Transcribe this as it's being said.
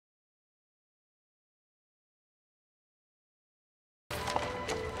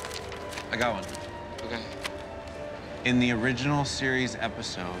I got one. Okay. In the original series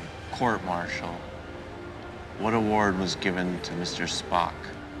episode, Court Martial, what award was given to Mr. Spock?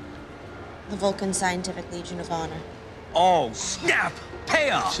 The Vulcan Scientific Legion of Honor. Oh, snap!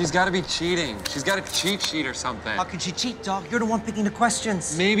 Payoff! She's got to be cheating. She's got a cheat sheet or something. How could she cheat, dog? You're the one picking the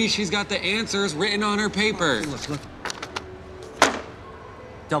questions. Maybe she's got the answers written on her paper. Look.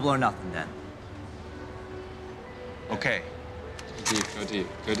 Double or nothing, then. Okay. Go deep, go deep,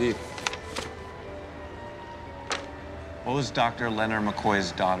 go deep. What was Dr. Leonard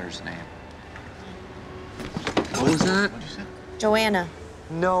McCoy's daughter's name? What was that? What'd you say? Joanna.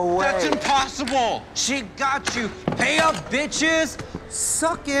 No way. That's impossible! She got you. Pay up, bitches!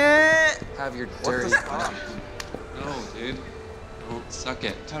 Suck it! Have your dirty thoughts. No, dude. Don't suck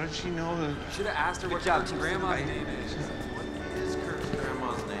it. How did she know that? Should have asked her what Kurt's grandma's name is. What is Kurt's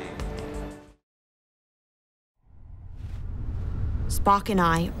grandma's name? Spock and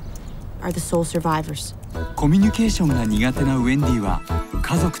I are the sole survivors. コミュニケーションが苦手なウェンディは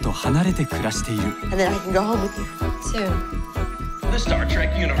家族と離れて暮らしている。 And then I can go home with you. Soon. The Star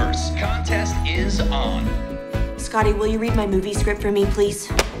Trek universe contest is on. Scotty, will you read my movie script for me,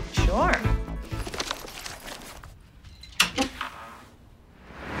 please? Sure.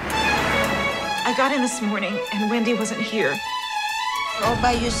 I got in this morning, and Wendy wasn't here. All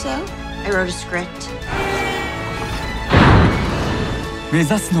by yourself? I wrote a script. 目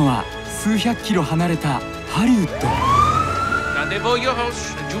指すのは数百キロ離れたハリウッド。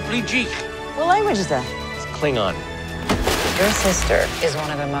 What language is that? It's Klingon. Your sister is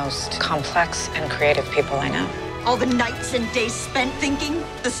one of the most complex and creative people I know. All the nights and days spent thinking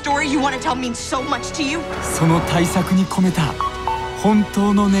the story you want to tell means so much to you. その大作に込めた本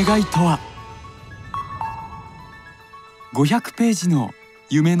当の願いとは。500ページの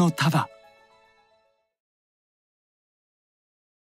夢の束。